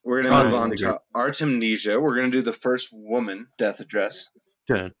going to move on to Artemisia. We're going to do the first woman death address.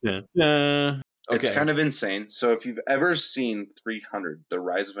 Dun, dun, dun. Okay. It's kind of insane. So if you've ever seen 300, The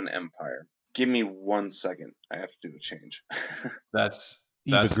Rise of an Empire, give me 1 second. I have to do a change. That's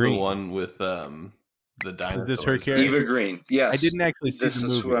Eva the Green. one with the dinosaurs. Is this her character? Eva Green, yes. I didn't actually see this the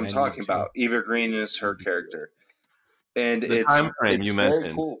is movie. who I'm I talking need to. about. Eva Green is her character. And The it's, time frame it's you very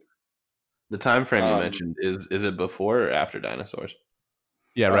mentioned. cool. The time frame you mentioned, is it before or after dinosaurs?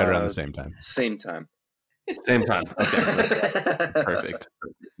 Yeah, right around the same time. Same time. Same time. Okay. Perfect.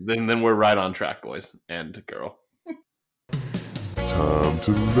 Then we're right on track, boys and girl. Time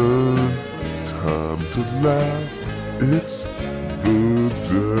to learn, time to laugh. It's the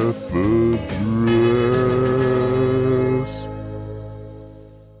Death Address.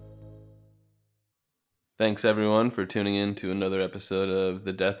 Thanks everyone for tuning in to another episode of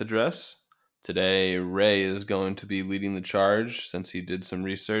The Death Address. Today, Ray is going to be leading the charge since he did some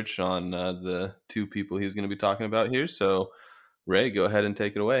research on the two people he's going to be talking about here. So, Ray, go ahead and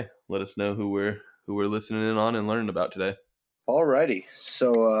take it away. Let us know who we're listening in on and learning about today. Alrighty.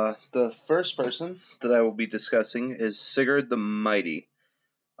 So the first person that I will be discussing is Sigurd the Mighty,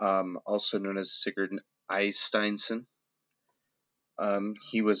 also known as Sigurd Eysteinsson.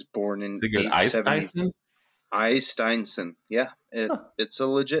 He was born in Sigurd 870. Eysteinsson. Yeah, it's a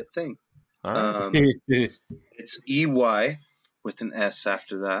legit thing. All right. It's EY with an S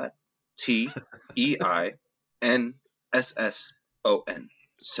after that. TEINSSON.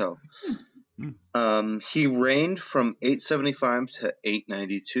 So, he reigned from 875 to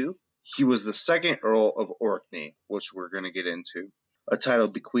 892. He was the second Earl of Orkney, which we're going to get into. A title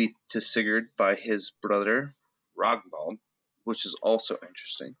bequeathed to Sigurd by his brother Ragnvald, which is also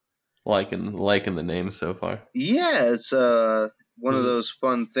interesting. Liking the name so far. Yeah, it's one of those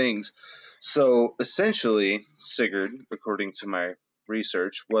fun things. So essentially, Sigurd, according to my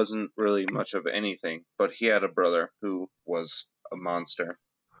research, wasn't really much of anything, but he had a brother who was a monster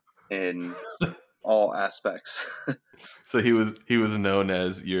in all aspects. So he was known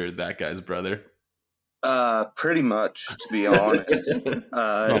as that guy's brother. Pretty much, to be honest.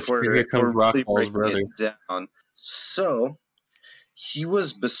 If we're really breaking it down. So he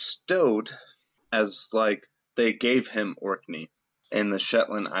was bestowed as they gave him Orkney and the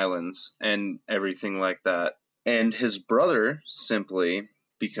Shetland Islands and everything like that. And his brother, simply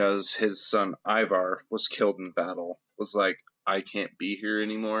because his son Ivar was killed in battle, was like, I can't be here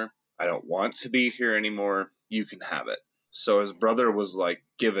anymore. I don't want to be here anymore. You can have it. So his brother was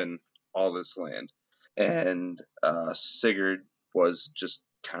given all this land. And Sigurd was just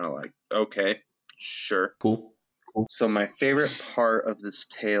kind of okay, sure. Cool. So my favorite part of this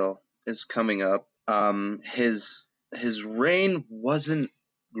tale is coming up. His reign wasn't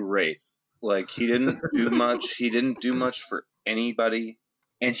great. He didn't do much. He didn't do much for anybody.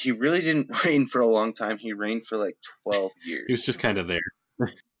 And he really didn't reign for a long time. He reigned for 12 years. He was just kind of there.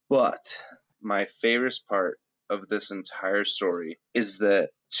 But my favorite part of this entire story is that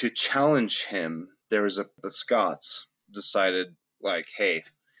to challenge him, the Scots decided, hey,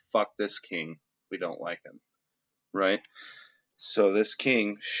 fuck this king. We don't like him. Right? So this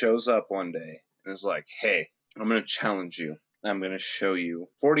king shows up one day and is like, hey, I'm going to challenge you. I'm going to show you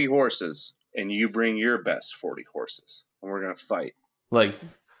 40 horses, and you bring your best 40 horses, and we're going to fight.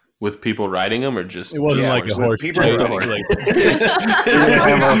 With people riding them, or just... It wasn't a horse. People riding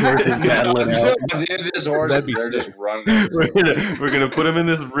just horses. They're just running. We're gonna put him in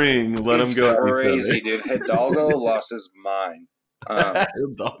this ring. Let him go. Crazy, dude. Hidalgo lost his mind.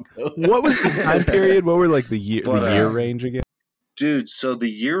 What was the time period? What were the year range again? Dude, so the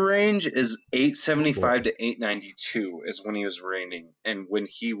year range is 875 to 892 is when he was reigning, and when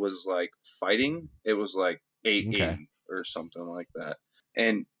he was fighting, it was 880 or something like that.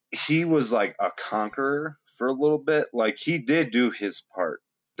 And he was a conqueror for a little bit. He did do his part.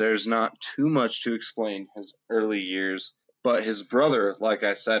 There's not too much to explain his early years, but his brother, like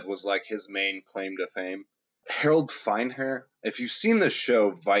I said, was his main claim to fame. Harold Finehair, if you've seen the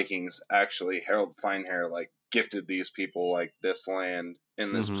show Vikings, actually, Harold Finehair gifted these people this land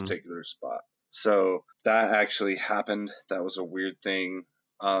in this particular spot. So that actually happened. That was a weird thing.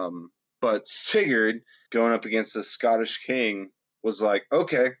 But Sigurd going up against the Scottish king was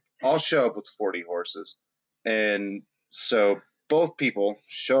okay, I'll show up with 40 horses. And so both people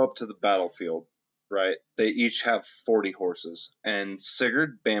show up to the battlefield, right? They each have 40 horses. And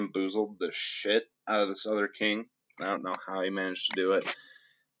Sigurd bamboozled the shit out of this other king. I don't know how he managed to do it.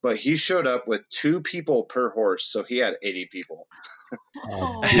 But he showed up with 2 people per horse, so he had 80 people.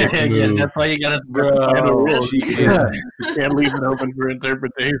 I guess that's why you got to can't leave it open for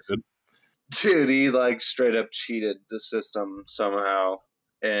interpretation. Dude, he straight up cheated the system somehow.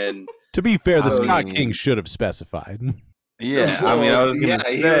 And to be fair, the Scott King should have specified. Yeah, I mean, I was going to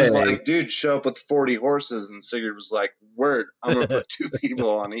say. He was like, dude, show up with 40 horses. And Sigurd was like, word, I'm going to put 2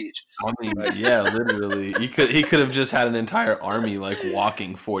 people on each. I mean, yeah, literally. He could have just had an entire army, like,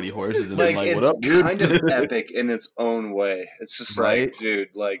 walking 40 horses and been like, what up, dude? It's kind of epic in its own way. It's just like,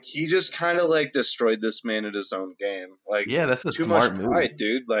 dude, like, he just kind of, like, destroyed this man at his own game. Like, yeah, that's a too smart much move. pride,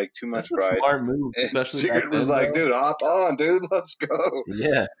 dude. Like, too much that's pride. A smart move. And Sigurd was like, dude, hop on, dude. Let's go.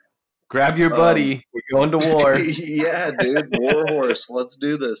 Yeah. Grab your buddy. We're going to war. Yeah, dude. War horse. Let's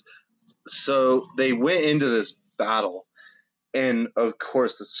do this. So they went into this battle. And, of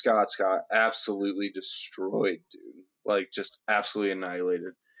course, the Scots got absolutely destroyed, dude. Like, just absolutely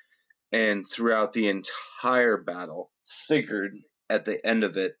annihilated. And throughout the entire battle, Sigurd, at the end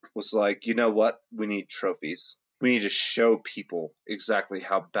of it, was like, you know what? We need trophies. We need to show people exactly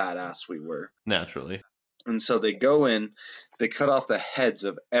how badass we were. Naturally. And so they go in, they cut off the heads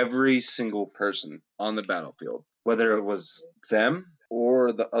of every single person on the battlefield, whether it was them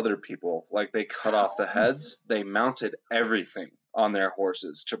or the other people. Like, they cut off the heads, they mounted everything on their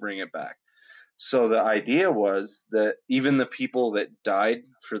horses to bring it back. So the idea was that even the people that died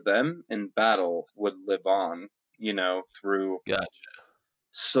for them in battle would live on, you know, through. Gotcha.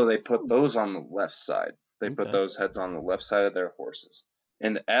 So they put those on the left side. They put those heads on the left side of their horses.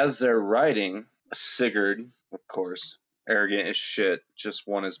 And as they're riding, Sigurd, of course, arrogant as shit, just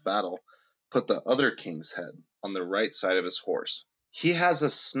won his battle, put the other king's head on the right side of his horse. He has a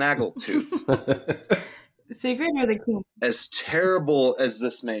snaggletooth. Sigurd or the king? As terrible as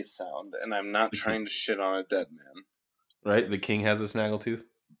this may sound, and I'm not trying to shit on a dead man. Right? The king has a snaggletooth?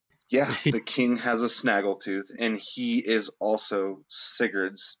 Yeah, the king has a snaggletooth, and he is also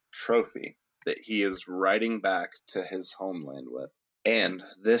Sigurd's trophy that he is riding back to his homeland with. And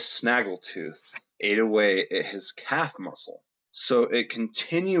this snaggletooth ate away at his calf muscle. So it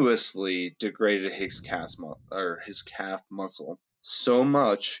continuously degraded his calf muscle so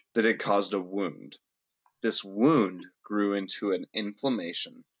much that it caused a wound. This wound grew into an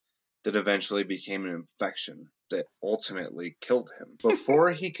inflammation that eventually became an infection that ultimately killed him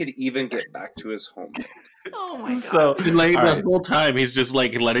before he could even get back to his homeland. Oh my god. So, like, the whole time, he's just,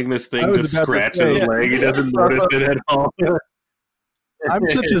 like, letting this thing just scratch his leg. He doesn't notice it at all. I'm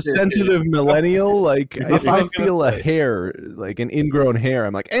such a sensitive millennial. Like, if I feel a hair, like an ingrown hair,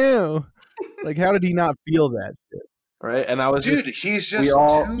 I'm like, ew. Like, how did he not feel that shit? Right? And I was he's just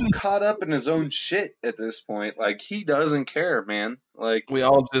too caught up in his own shit at this point. Like, he doesn't care, man. Like, we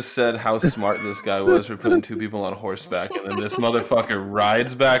all just said how smart this guy was for putting 2 people on horseback, and then this motherfucker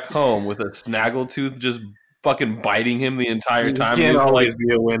rides back home with a snaggletooth just fucking biting him the entire time. He can't always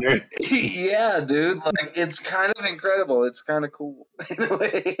be a winner. Yeah, dude. Like, it's kind of incredible. It's kind of cool in a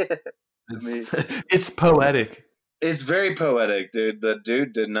way. It's poetic. It's very poetic, dude. The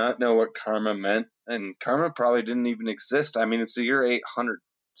dude did not know what karma meant, and karma probably didn't even exist. I mean, it's the year 800.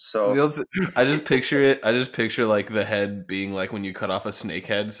 So I just picture it. I just picture like the head being like when you cut off a snake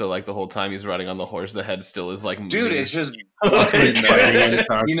head. So like the whole time he's riding on the horse, the head still is like moving. Dude, it's just fucking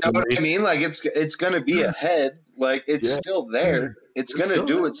you know what I mean? Like it's gonna be a head. Like it's still there. It's gonna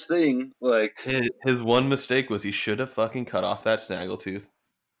do its thing. Like his one mistake was he should have fucking cut off that snaggletooth.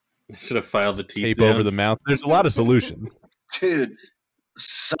 Should have filed the teeth tape over the mouth. There's a lot of solutions, dude.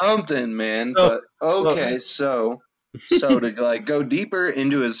 Something, man. But okay, so to like go deeper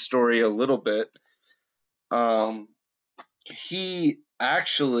into his story a little bit, he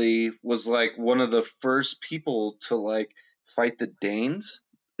actually was like one of the first people to like fight the Danes.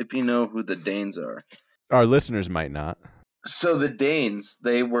 If you know who the Danes are, our listeners might not. So the Danes,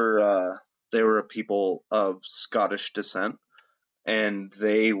 they were a people of Scottish descent. And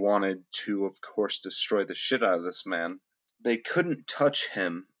they wanted to, of course, destroy the shit out of this man. They couldn't touch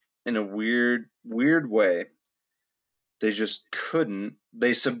him in a weird way. They just couldn't.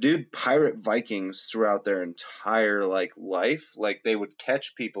 They subdued pirate Vikings throughout their entire life. Like they would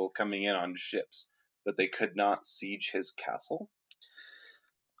catch people coming in on ships, but they could not siege his castle.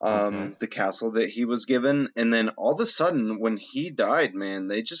 The castle that he was given, and then all of a sudden, when he died, man,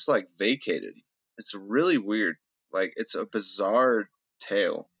 they just vacated. It's really weird. Like, it's a bizarre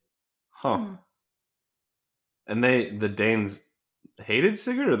tale. Huh. And the Danes hated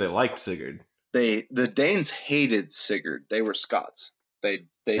Sigurd, or they liked Sigurd? The Danes hated Sigurd. They were Scots. They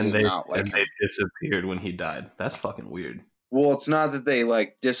did not like him. They disappeared when he died. That's fucking weird. Well, it's not that they,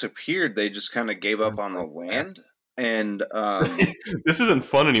 disappeared. They just kind of gave up on the land. And, this isn't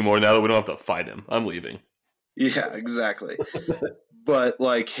fun anymore now that we don't have to fight him. I'm leaving. Yeah, exactly. But,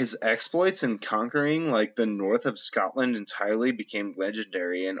 his exploits in conquering, the north of Scotland entirely became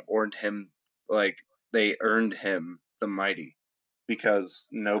legendary and earned him, they earned him the mighty. because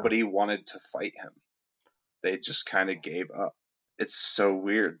nobody wanted to fight him. They just kind of gave up. It's so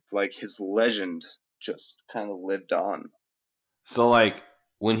weird. Like, his legend just kind of lived on. So, like,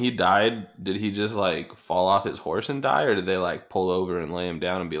 when he died, did he just, like, fall off his horse and die? Or did they, like, pull over and lay him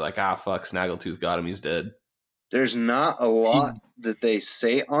down and be like, ah, fuck, Snaggletooth got him, he's dead? There's not a lot that they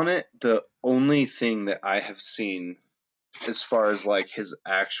say on it. The only thing that I have seen as far as, like, his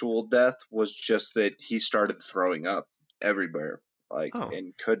actual death was just that he started throwing up everywhere. Like,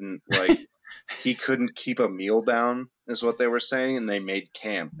 and couldn't, like... He couldn't keep a meal down, is what they were saying, and they made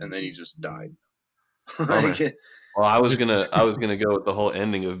camp, and then he just died. Well, I was gonna go with the whole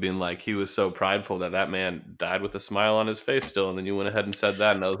ending of being like, he was so prideful that man died with a smile on his face still, and then you went ahead and said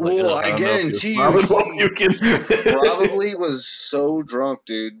that, and I was like, well, I guarantee you, he probably was so drunk,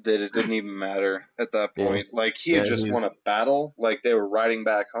 dude, that it didn't even matter at that point. Yeah. Like, he had just won a battle, like they were riding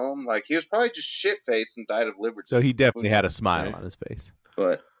back home, like he was probably just shit-faced and died of liver disease. So he definitely had a smile on his face.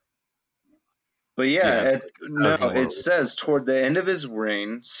 But yeah, it says, toward the end of his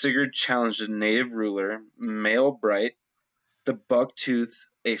reign, Sigurd challenged a native ruler, Maelbreit the Bucktooth,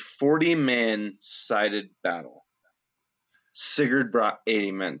 a 40-man sided battle. Sigurd brought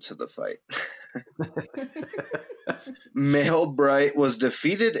 80 men to the fight. Maelbreit was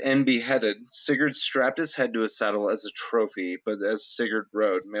defeated and beheaded. Sigurd strapped his head to a saddle as a trophy, but as Sigurd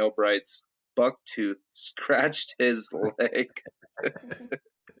rode, Maelbreit's Bucktooth scratched his leg.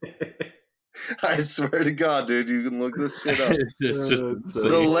 I swear to God, dude, you can look this shit up.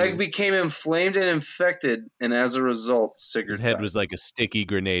 The leg became inflamed and infected, and as a result, Sigurd his head died. was like a sticky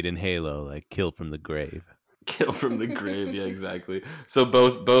grenade in Halo, like kill from the grave. Kill from the grave, yeah, exactly. So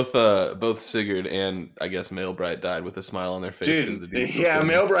both Sigurd and I guess Maelbreit died with a smile on their face. Dude, yeah,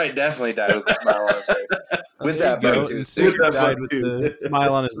 Maelbreit definitely died with a smile on his face. With that bug, dude. Sigurd died with the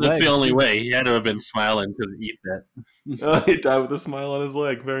smile on his leg. That's the only way. He had to have been smiling to eat that. He died with a smile on his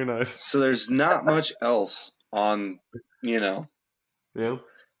leg. Very nice. So there's not much else on,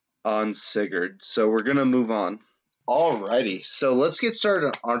 on Sigurd. So we're gonna move on. Alrighty, so let's get started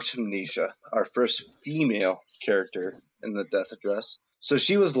on Artemisia, our first female character in the Death Address. So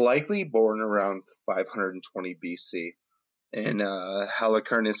she was likely born around 520 BC in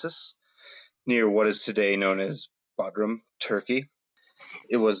Halicarnassus, near what is today known as Bodrum, Turkey.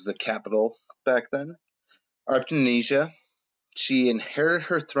 It was the capital back then. Artemisia, she inherited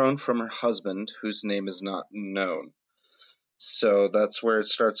her throne from her husband, whose name is not known. So that's where it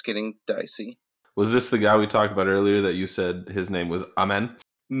starts getting dicey. Was this the guy we talked about earlier that you said his name was Amen?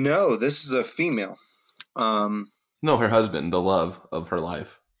 No, this is a female. No, her husband, the love of her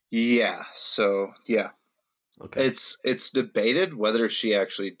life. Yeah, so, yeah. Okay. It's debated whether she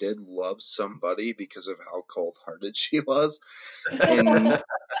actually did love somebody because of how cold-hearted she was in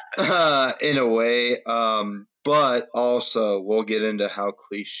a way. But also, we'll get into how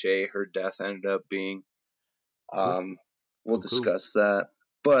cliche her death ended up being. We'll discuss that.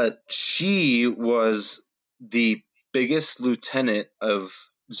 But she was the biggest lieutenant of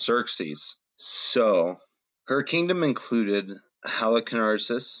Xerxes. So her kingdom included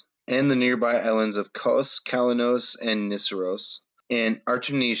Halicarnassus and the nearby islands of Kos, Kalanos, and Nisros. And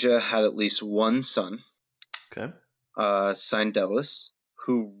Artemisia had at least one son, Cyndellus,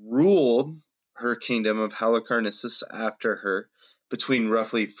 who ruled her kingdom of Halicarnassus after her between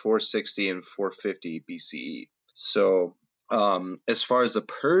roughly 460 and 450 BCE. So as far as the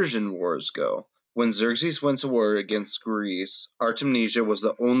Persian wars go, when Xerxes went to war against Greece, Artemisia was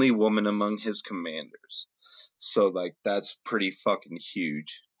the only woman among his commanders. So, like, that's pretty fucking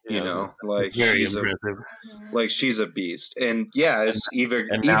huge, Like, she's a beast. And, yeah, it's Eva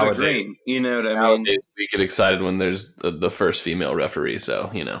Green, you know what I mean? We get excited when there's the first female referee,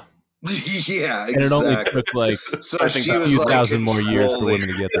 so, Yeah, exactly. And it only took, like, so I think a few thousand more years for women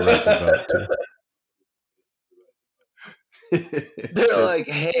to get the right to vote, too. They're like,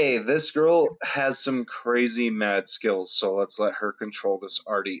 hey, this girl has some crazy mad skills, so let's let her control this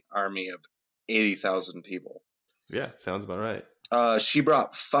army of 80,000 people. Yeah, sounds about right. She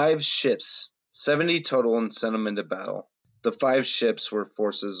brought 5 ships, 70 total, and sent them into battle. The 5 ships were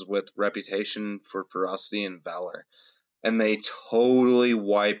forces with reputation for ferocity and valor, and they totally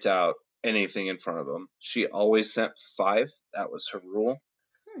wiped out anything in front of them. She always sent 5. That was her rule.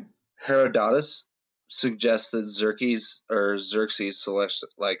 Herodotus suggests that Xerxes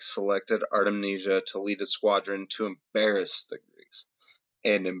selected Artemisia to lead a squadron to embarrass the Greeks.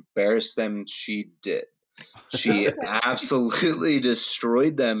 And embarrass them she did. She absolutely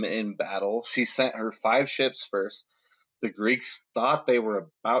destroyed them in battle. She sent her 5 ships first. The Greeks thought they were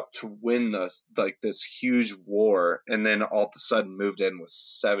about to win this huge war, and then all of a sudden moved in with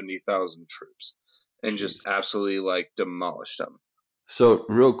 70,000 troops and just absolutely demolished them. So,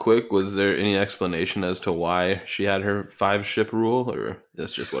 real quick, was there any explanation as to why she had her 5-ship rule, or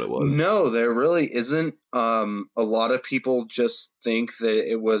that's just what it was? No, there really isn't. A lot of people just think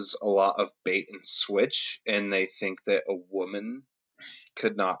that it was a lot of bait and switch, and they think that a woman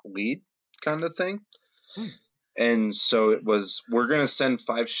could not lead, kind of thing. And so it was, we're going to send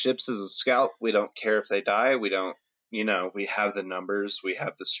 5 ships as a scout. We don't care if they die. We don't, we have the numbers, we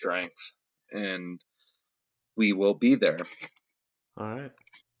have the strength, and we will be there. All right.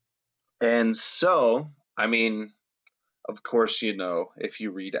 And so, I mean, of course, if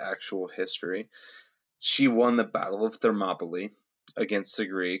you read actual history, she won the Battle of Thermopylae against the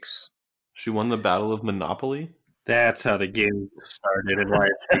Greeks. She won the Battle of Monopoly? That's how the game started and why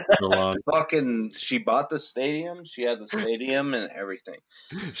it takes so long. She bought the stadium. She had the stadium and everything.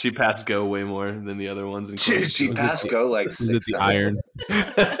 She passed Go way more than the other ones. She passed Go like Is it the iron?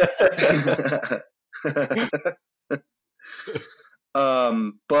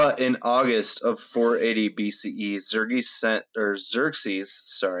 But in August of 480 BCE, Xerxes,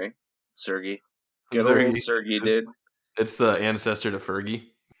 good old Sergei, dude. It's the ancestor to Fergie.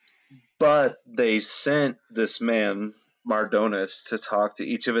 But they sent this man, Mardonius, to talk to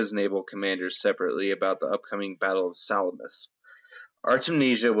each of his naval commanders separately about the upcoming Battle of Salamis.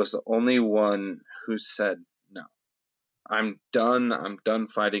 Artemisia was the only one who said, no, I'm done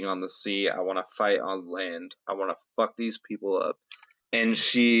fighting on the sea. I want to fight on land. I want to fuck these people up. And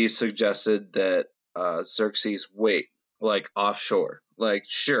she suggested that Xerxes wait, like offshore. Like,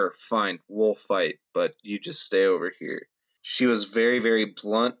 sure, fine, we'll fight, but you just stay over here. She was very, very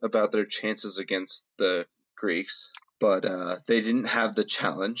blunt about their chances against the Greeks, but they didn't have the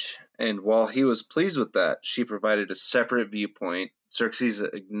challenge. And while he was pleased with that, she provided a separate viewpoint. Xerxes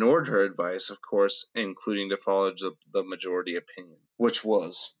ignored her advice, of course, including to follow the majority opinion, which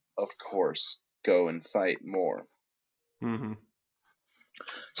was, of course, go and fight more. Mm-hmm.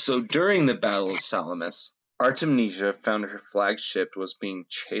 So during the Battle of Salamis, Artemisia found her flagship was being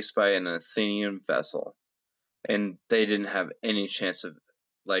chased by an Athenian vessel, and they didn't have any chance of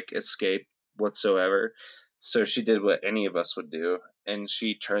escape whatsoever. So she did what any of us would do, and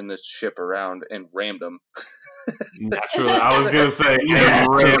she turned the ship around and rammed them. Naturally, I was gonna say,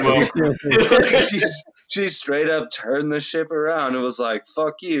 rammed them. She straight up turned the ship around and was like,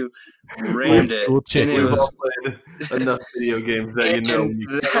 "Fuck you," rammed it. And it was all played enough video games that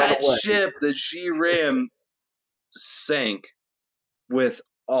that ship that she rammed sank with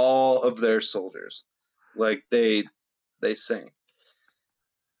all of their soldiers. Like they sank,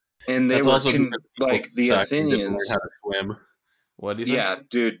 and they were the Athenians. How to swim. What do you think? Yeah,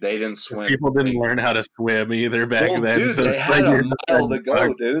 dude, they didn't swim. People didn't learn how to swim either back then. Dude, so they had a mile to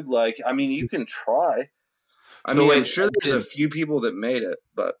go, dude. You can try. I'm sure there's a few people that made it,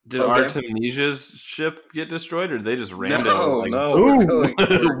 but did Artemisia's ship get destroyed, or they just rammed it? No.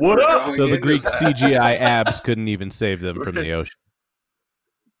 What up? So the Greek CGI abs couldn't even save them from the ocean.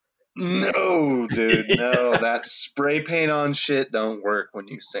 No, dude, no. That spray paint on shit don't work when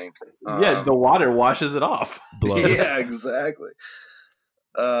you sink. Yeah, the water washes it off. Yeah, exactly.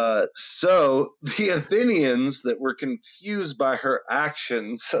 So the Athenians that were confused by her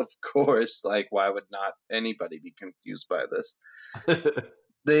actions, of course, why would not anybody be confused by this?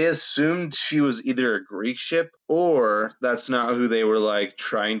 They assumed she was either a Greek ship or that's not who they were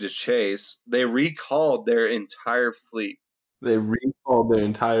trying to chase. They recalled their entire fleet. They recalled their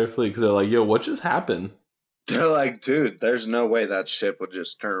entire fleet because they're like, yo, what just happened? They're like, dude, there's no way that ship would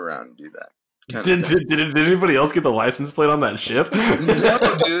just turn around and do that. Did anybody else get the license plate on that ship?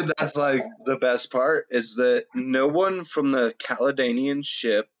 No, dude, that's the best part is that no one from the Caledonian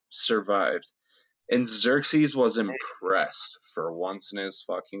ship survived. And Xerxes was impressed for once in his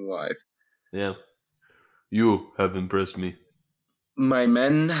fucking life. Yeah. You have impressed me. My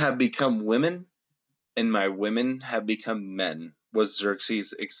men have become women, and my women have become men, was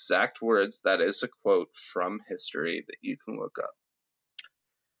Xerxes' exact words. That is a quote from history that you can look up.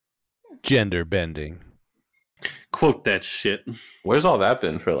 Gender bending. Quote that shit. Where's all that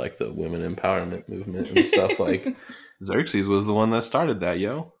been for the women empowerment movement and stuff? Xerxes was the one that started that,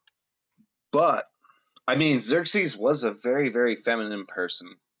 yo. But Xerxes was a very, very feminine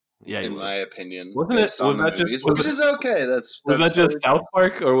person. Yeah, in my opinion, wasn't it? Was that just? Which is okay. Was that just South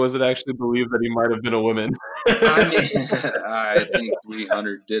Park, or was it actually believed that he might have been a woman? I think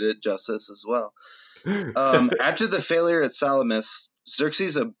 300 did it justice as well. After the failure at Salamis,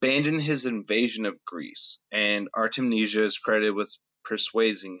 Xerxes abandoned his invasion of Greece, and Artemisia is credited with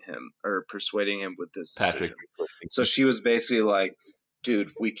persuading him with this decision. So she was basically like, dude,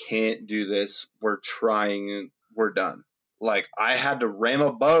 we can't do this. We're trying. We're done. I had to ram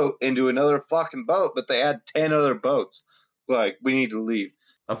a boat into another fucking boat, but they had 10 other boats. Like, we need to leave.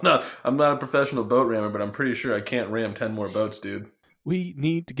 I'm not a professional boat rammer, but I'm pretty sure I can't ram 10 more boats, dude. We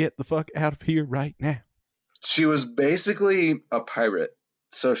need to get the fuck out of here right now. She was basically a pirate.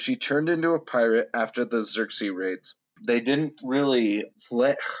 So she turned into a pirate after the Xerxes raids. They didn't really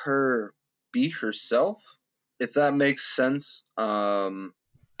let her be herself, if that makes sense.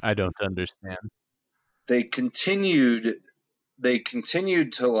 I don't understand. They continued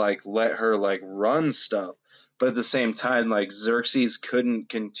to like let her like run stuff, but at the same time, like Xerxes couldn't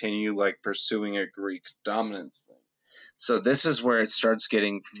continue like pursuing a Greek dominance thing. So this is where it starts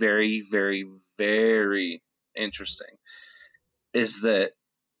getting very, very, very interesting. Is that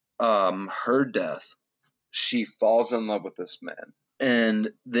her death? She falls in love with this man, and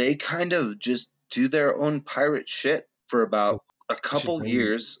they kind of just do their own pirate shit for about a couple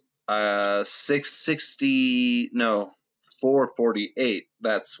years. 448.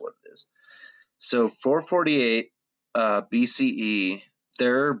 That's what it is. So 448 BCE.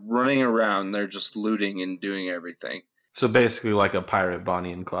 They're running around. They're just looting and doing everything. So basically, like a pirate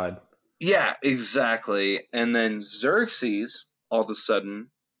Bonnie and Clyde. Yeah, exactly. And then Xerxes all of a sudden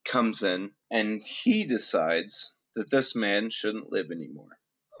comes in, and he decides that this man shouldn't live anymore.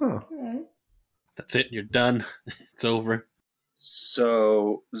 Huh. That's it. You're done. It's over.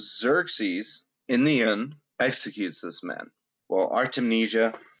 So Xerxes, in the end, executes this man. Well,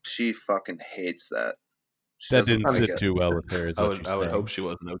 Artemisia, she fucking hates that. That didn't sit too well with her. I would hope she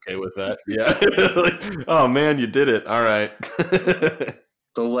wasn't okay with that. Yeah. Like, oh man, you did it. All right. The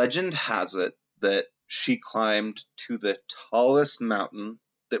legend has it that she climbed to the tallest mountain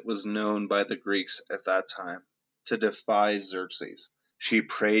that was known by the Greeks at that time to defy Xerxes. She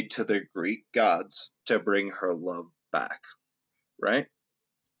prayed to the Greek gods to bring her love back. Right?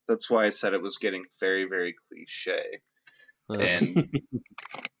 That's why I said it was getting very, very cliche. And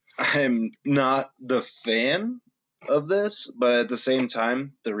I'm not the fan of this, but at the same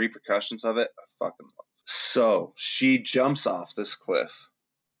time, the repercussions of it, I fucking love. So she jumps off this cliff,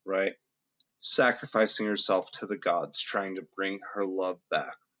 right? Sacrificing herself to the gods, trying to bring her love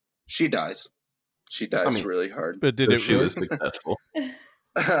back. She dies. She dies really hard. But did it she work? was successful?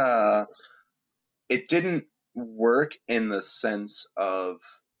 It didn't work in the sense of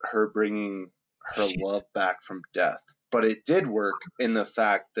her bringing her love back from death, but it did work in the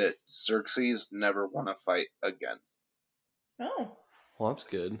fact that Xerxes never won a fight again. Oh. Well, that's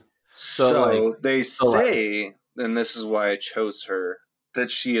good. So they say, and this is why I chose her,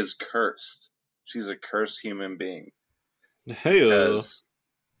 that she is cursed. She's a cursed human being. Hey, because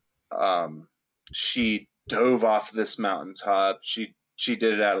she dove off this mountaintop. She did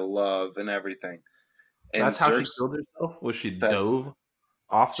it out of love and everything. And that's how she killed herself? Was she dove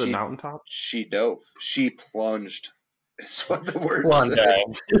off the mountaintop? She dove. She plunged. Is what the word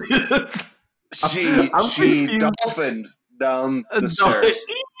said. She dolphined down the stairs.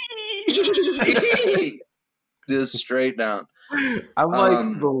 Just straight down. I'm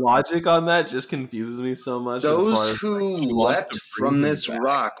like, the logic on that just confuses me so much. Those who leapt from this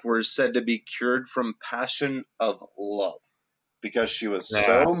rock were said to be cured from passion of love because she was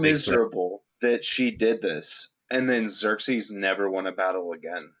so miserable that she did this. And then Xerxes never won a battle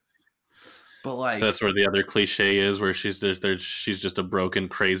again. But like, so that's where the other cliche is, where she's just a broken,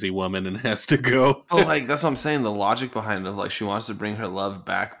 crazy woman and has to go. But like, that's what I'm saying. The logic behind it, of like, she wants to bring her love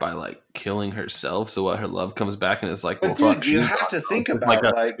back by like killing herself, so what, her love comes back, and it's like, well, dude, fuck. You have to think about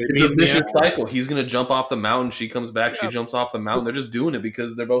like it's a vicious cycle. He's gonna jump off the mountain. She comes back. She jumps off the mountain. They're just doing it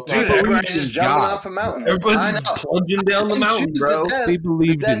because they're both. Dude, everybody's just jumping off a mountain. Everybody's just plunging down the mountain, bro. They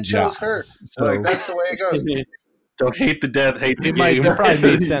believed in chose God. her. So Like, that's the way it goes. Don't hate the death, hate the it game. probably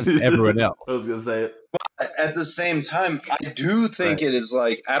made sense to everyone else. I was gonna say it. But at the same time, I do think it is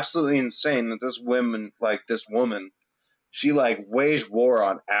like absolutely insane that this woman, she like waged war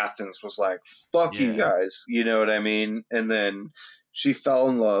on Athens, was like, fuck you guys, you know what I mean? And then she fell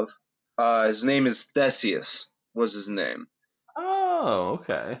in love. His name is Theseus, was his name. Oh,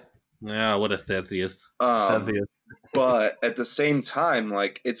 okay. Yeah, what a Theseus. But at the same time,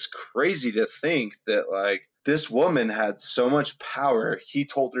 like, it's crazy to think that like this woman had so much power. He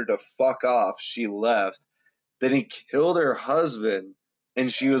told her to fuck off. She left. Then he killed her husband,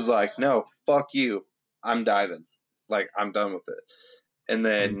 and she was like, no, fuck you. I'm diving. Like, I'm done with it. And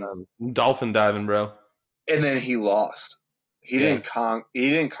then dolphin diving, bro. And then he lost. He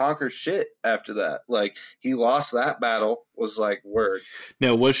didn't conquer shit after that. Like, he lost that battle, was like, word.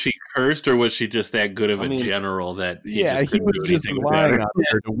 Now, was she cursed, or was she just that good of a general that he was just relying on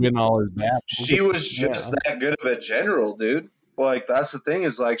her to win all his battles? She was just that good of a general, dude. Like, that's the thing,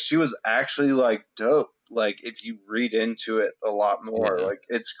 is like, she was actually like dope. Like, if you read into it a lot more, like,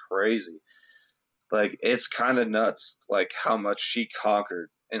 it's crazy. Like, it's kind of nuts, like, how much she conquered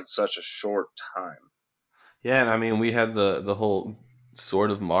in such a short time. Yeah, and I mean, we had the whole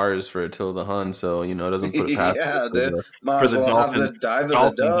Sword of Mars for Attila the Hun, so, it doesn't put it past dude. Might as well have the dive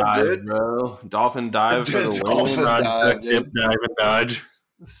of the dove, dive, dude. Bro. Dolphin dive for the dolphin dive, dude. Dive and dodge.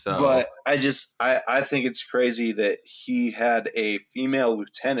 So. But I think it's crazy that he had a female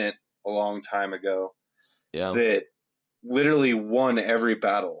lieutenant a long time ago that literally won every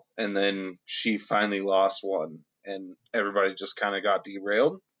battle, and then she finally lost one, and everybody just kind of got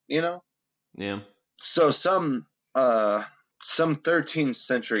derailed, Yeah. So some 13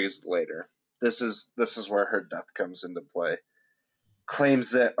 centuries later, this is where her death comes into play.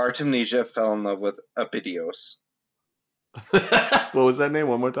 Claims that Artemisia fell in love with Abydos. What was that name?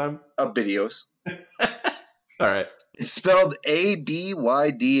 One more time? Abydos. All right. It's spelled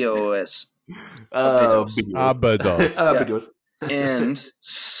Abydos. Abydos. And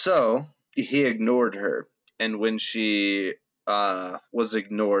so he ignored her, and when she was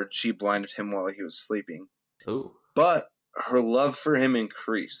ignored, she blinded him while he was sleeping. Ooh. But her love for him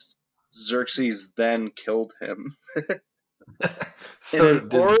increased. Xerxes then killed him. And an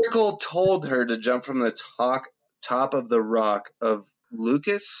oracle told her to jump from the top of the rock of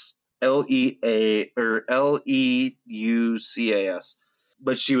Leucas, Leucas,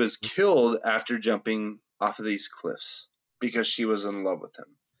 but she was killed after jumping off of these cliffs because she was in love with him.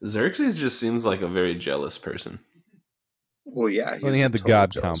 Xerxes just seems like a very jealous person. Well, yeah. When he had the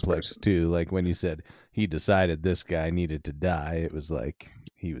god complex too, like when he said he decided this guy needed to die, it was like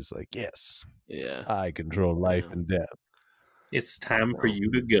he was like, yes, I control life and death. It's time for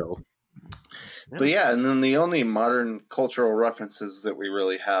you to go. But yeah, and then the only modern cultural references that we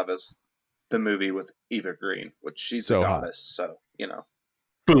really have is the movie with Eva Green, which she's a goddess, so,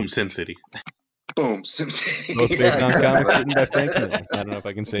 Boom, Sin City. Boom, Sin City. Both based on comics written by Frank Miller. I don't know if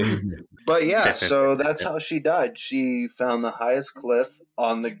I can say it. But yeah, so that's how she died. She found the highest cliff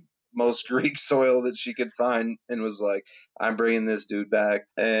on the most Greek soil that she could find and was like, I'm bringing this dude back.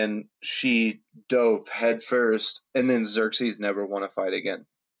 And she dove head first, and then Xerxes never won a fight again.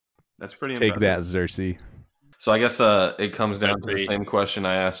 That's pretty impressive. Take that, Xerxes. So I guess it comes down to the same question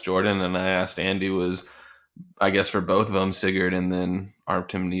I asked Jordan and I asked Andy was, I guess for both of them, Sigurd and then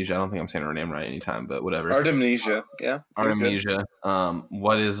Artemisia. I don't think I'm saying her name right anytime, but whatever. Artemisia, yeah. Artemisia.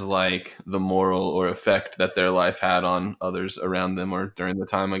 What is like the moral or effect that their life had on others around them or during the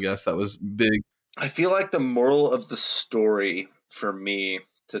time, I guess, that was big? I feel like the moral of the story for me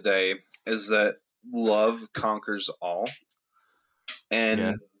today is that love conquers all.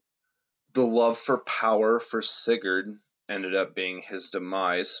 And the love for power for Sigurd ended up being his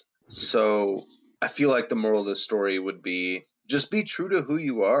demise. So I feel like the moral of the story would be just be true to who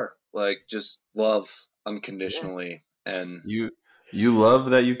you are. Like, just love unconditionally. And you love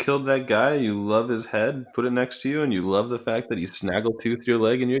that you killed that guy. You love his head. Put it next to you, and you love the fact that he snaggletooth your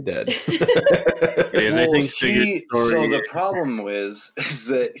leg and you're dead. So the problem is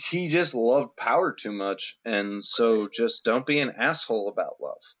that he just loved power too much, and so just don't be an asshole about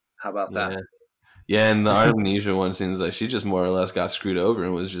love. How about that? Yeah, and the Artemisia one seems like she just more or less got screwed over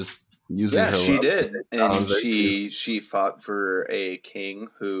and was just using her. Yeah, she did, and she fought for a king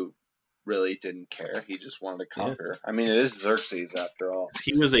who really didn't care. He just wanted to conquer. I mean, it is Xerxes after all.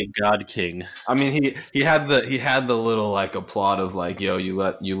 He was a god king. I mean, he had the little like applaud of like, yo, you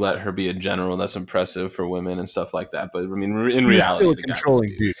let her be a general. That's impressive for women and stuff like that. But I mean, in reality,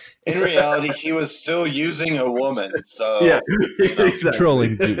 in reality, he was still using a woman. So yeah, exactly.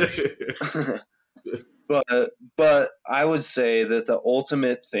 Controlling douche. But I would say that the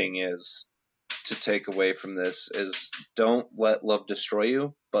ultimate thing is to take away from this is don't let love destroy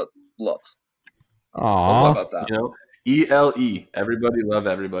you, but love. Aww. How about that? ELE. Everybody love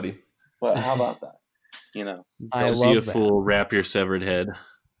everybody. But how about that? I love see a that. Fool wrap your severed head.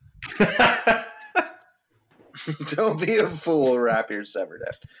 Don't be a fool, wrap your severed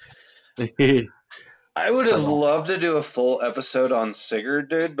head. I would have loved to do a full episode on Sigurd,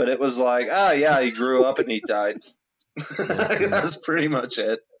 dude, but it was like, he grew up and he died. That's pretty much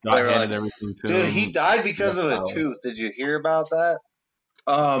it. Dude, he died because of a tooth. Did you hear about that?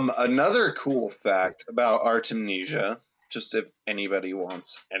 Another cool fact about Artemisia, just if anybody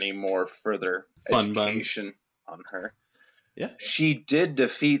wants any more further education on her. Yeah. She did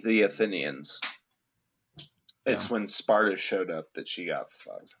defeat the Athenians. It's when Sparta showed up that she got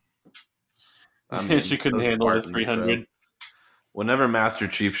fucked. I mean, she couldn't handle the 300. Bro. Whenever Master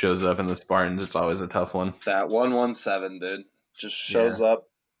Chief shows up in the Spartans, it's always a tough one. That 117, dude, just shows up.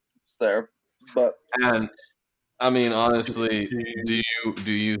 It's there. But and I mean, honestly,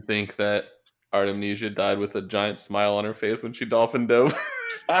 do you think that Artemisia died with a giant smile on her face when she dolphin dove.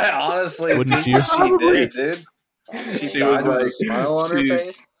 I honestly Wouldn't think you? she did, dude. She died with a smile on her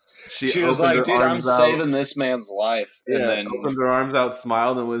face. She was like, dude, I'm saving this man's life. And then opened her arms out,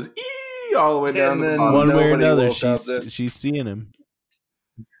 smiled, and was all the way down to the bottom. One way or another, she's seeing him.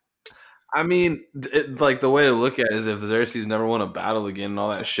 I mean, like the way to look at it is if Xerxes never won a battle again and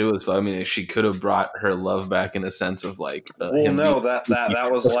all that shit was, I mean, she could have brought her love back in a sense of like. That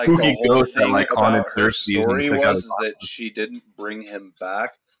was like the whole thing about her story was that she didn't bring him back,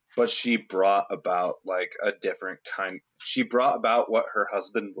 but she brought about like a different kind. She brought about what her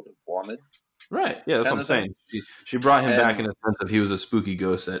husband would have wanted. Right. Yeah, that's what I'm saying. She brought him back in a sense of he was a spooky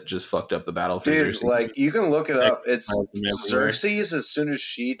ghost that just fucked up the battle for dude, Xerxes. Like, you can look it up. It's Xerxes, as soon as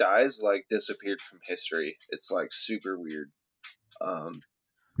she dies, like, disappeared from history. It's, like, super weird.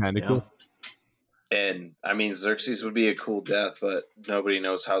 Kind of cool. And, I mean, Xerxes would be a cool death, but nobody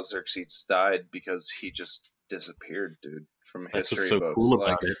knows how Xerxes died because he just disappeared, dude, from history books. Cool like,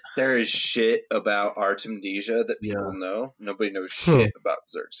 about it. there is shit about Artemisia that people know. Nobody knows shit about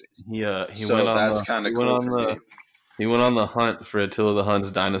Xerxes. He so went on that's kind of cool for me. He went on the hunt for Attila the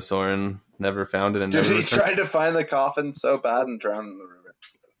Hun's dinosaur and never found it. And dude, never he tried to find the coffin so bad and drowned in the river.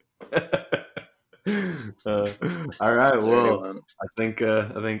 All right, well, I think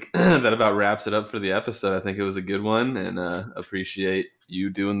that about wraps it up for the episode. I think it was a good one, and appreciate you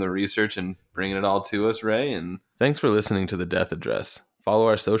doing the research and bringing it all to us, Ray. And thanks for listening to The Death Address. Follow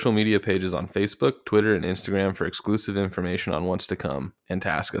our social media pages on Facebook, Twitter, and Instagram for exclusive information on what's to come and to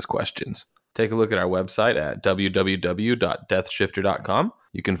ask us questions. Take a look at our website at www.deathshifter.com.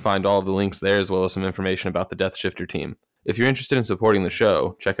 You can find all of the links there as well as some information about the Death Shifter team. If you're interested in supporting the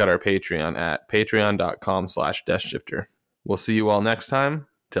show, check out our Patreon at patreon.com/deathshifter. We'll see you all next time.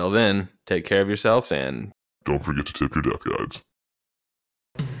 Till then, take care of yourselves and don't forget to tip your death guides.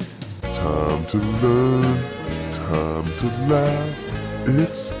 Time to learn, time to laugh.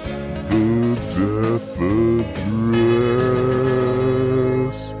 It's the Death Address.